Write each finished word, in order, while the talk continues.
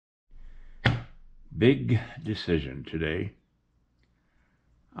Big decision today.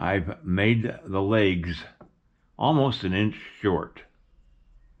 I've made the legs almost an inch shorter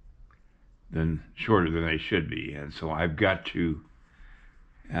than they should be, and so I've got to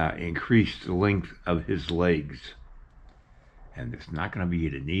increase the length of his legs, and it's not going to be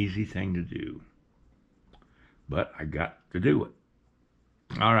an easy thing to do, but I got to do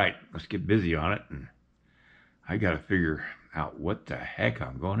it. All right, let's get busy on it, and I got to figure out what the heck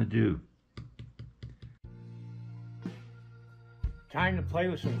I'm going to do. Time to play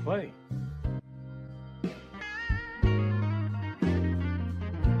with some clay.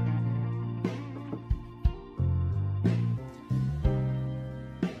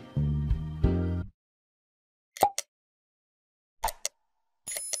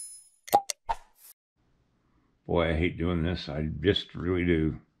 Boy, I hate doing this. I just really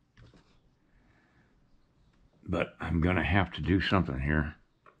do. But I'm going to have to do something here.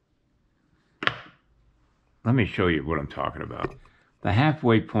 Let me show you what I'm talking about. The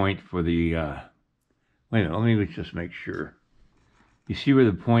halfway point for the... wait a minute, let me just make sure. You see where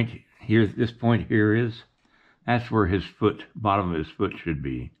the point here, this point here is? That's where his foot, bottom of his foot should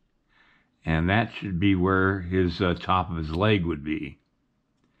be. And that should be where his top of his leg would be.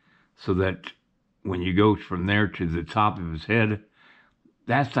 So that when you go from there to the top of his head,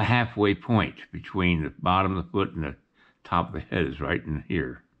 that's the halfway point between the bottom of the foot and the top of the head is right in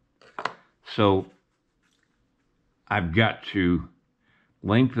here. So I've got to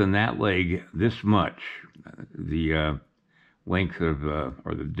lengthen that leg this much, the length of,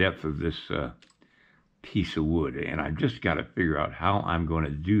 or the depth of this piece of wood. And I've just got to figure out how I'm going to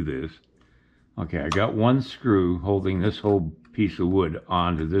do this. Okay, I got one screw holding this whole piece of wood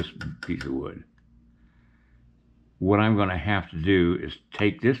onto this piece of wood. What I'm going to have to do is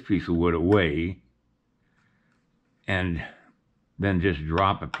take this piece of wood away and then just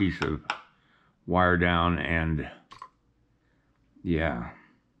drop a piece of wire down and, yeah.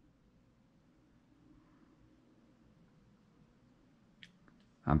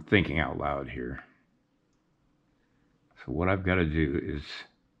 I'm thinking out loud here. So what I've got to do is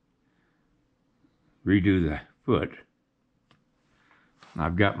redo the foot.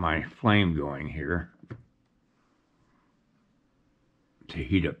 I've got my flame going here to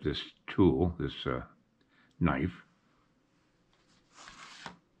heat up this tool, this knife,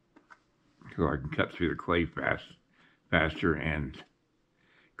 so I can cut through the clay faster and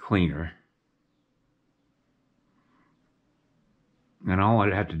cleaner. And all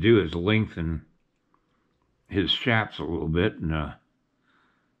I'd have to do is lengthen his shafts a little bit and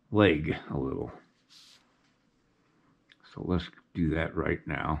leg a little. So let's do that right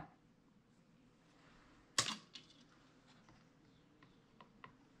now.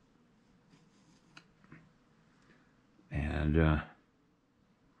 And of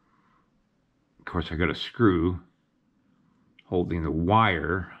course I got a screw holding the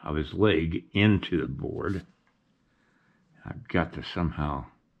wire of his leg into the board. I've got to somehow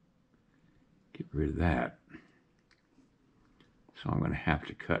get rid of that. So I'm going to have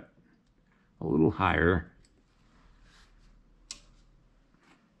to cut a little higher.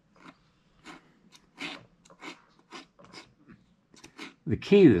 The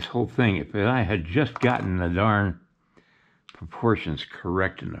key to this whole thing, if I had just gotten the darn proportions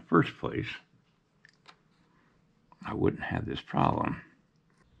correct in the first place, I wouldn't have this problem.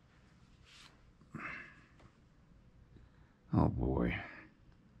 Oh boy.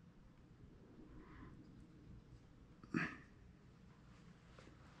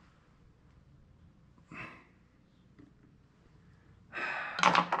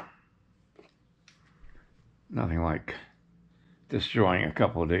 Nothing like destroying a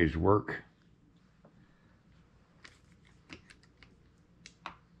couple of days' work.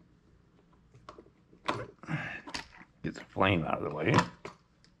 Get the flame out of the way.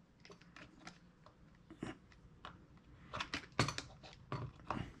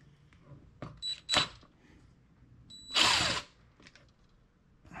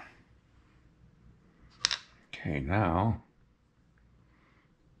 Okay, now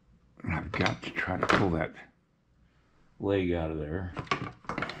I've got to try to pull that leg out of there.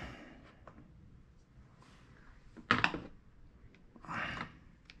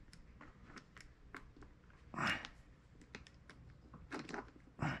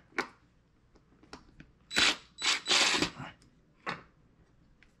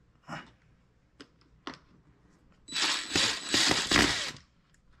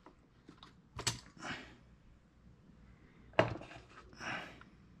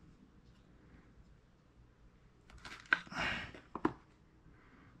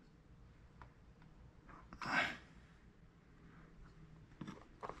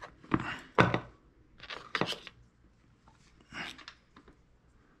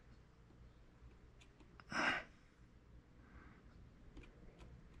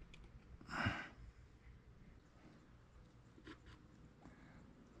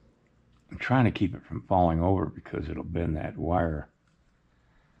 I'm trying to keep it from falling over because it'll bend that wire.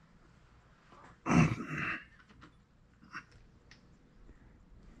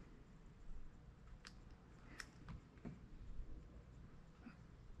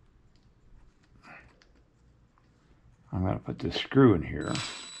 I'm going to put this screw in here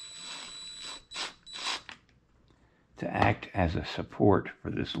to act as a support for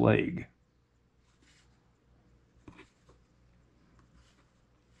this leg.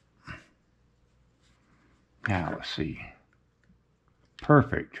 Now let's see.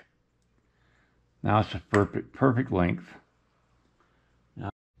 Perfect. Now it's a perfect length. Now,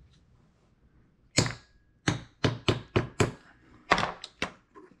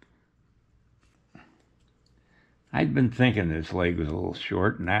 I'd been thinking this leg was a little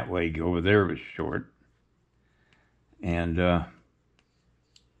short, and that leg over there was short. And I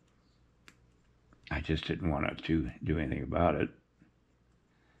just didn't want to do anything about it.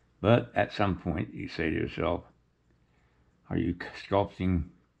 But at some point, you say to yourself, are you sculpting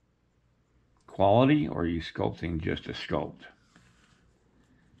quality, or are you sculpting just a sculpt?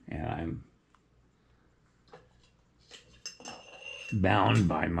 And I'm bound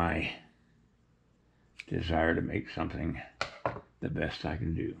by my desire to make something the best I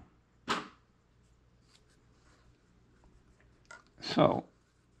can do. So,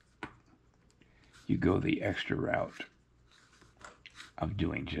 you go the extra route of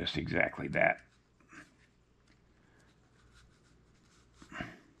doing just exactly that.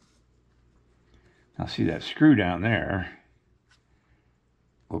 Now see, that screw down there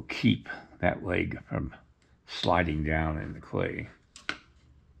will keep that leg from sliding down in the clay.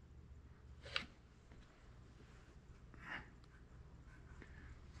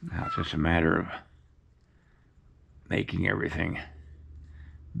 Now it's just a matter of making everything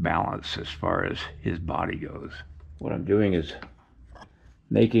balance as far as his body goes. What I'm doing is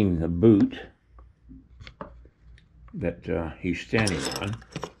making the boot that he's standing on,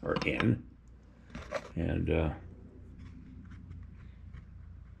 or in, and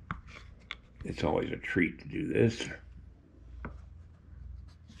it's always a treat to do this.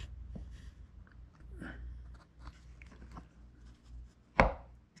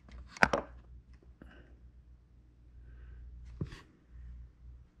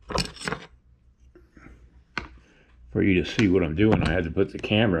 For you to see what I'm doing, I had to put the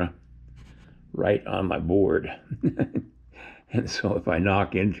camera right on my board. And so if I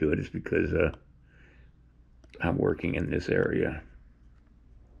knock into it, it's because I'm working in this area.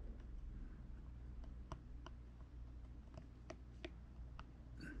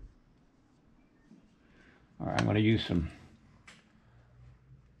 All right, I'm going to use some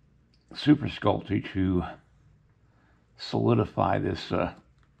Super Sculpty to solidify this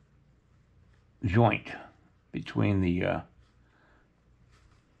joint between the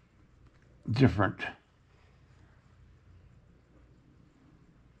different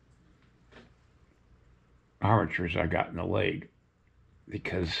armatures I got in the leg,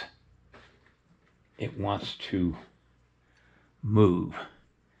 because it wants to move,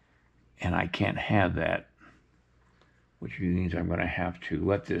 and I can't have that, which means I'm going to have to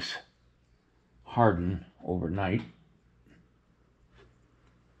let this harden overnight,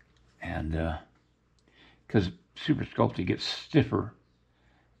 and because Super Sculpty gets stiffer,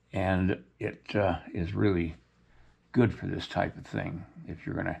 and it is really good for this type of thing if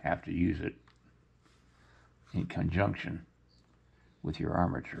you're going to have to use it in conjunction with your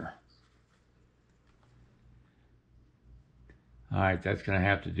armature. All right, that's going to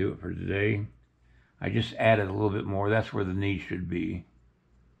have to do it for today. I just added a little bit more. That's where the knee should be.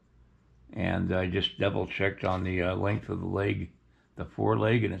 And I just double checked on the length of the leg, the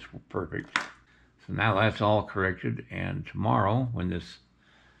foreleg, and it's perfect. So now that's all corrected, and tomorrow, when this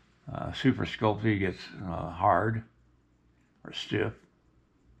Super Sculpty gets hard or stiff,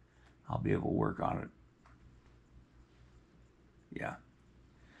 I'll be able to work on it. Yeah.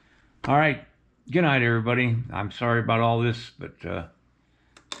 All right. Good night, everybody. I'm sorry about all this, but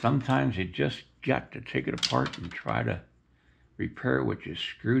sometimes you just got to take it apart and try to repair what you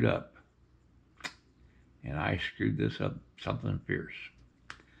screwed up. And I screwed this up something fierce.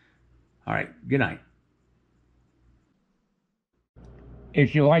 All right. Good night.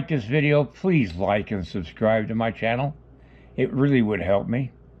 If you like this video, please like and subscribe to my channel. It really would help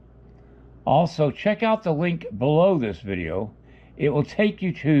me. Also, check out the link below this video. It will take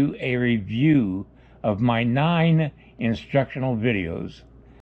you to a review of my 9 instructional videos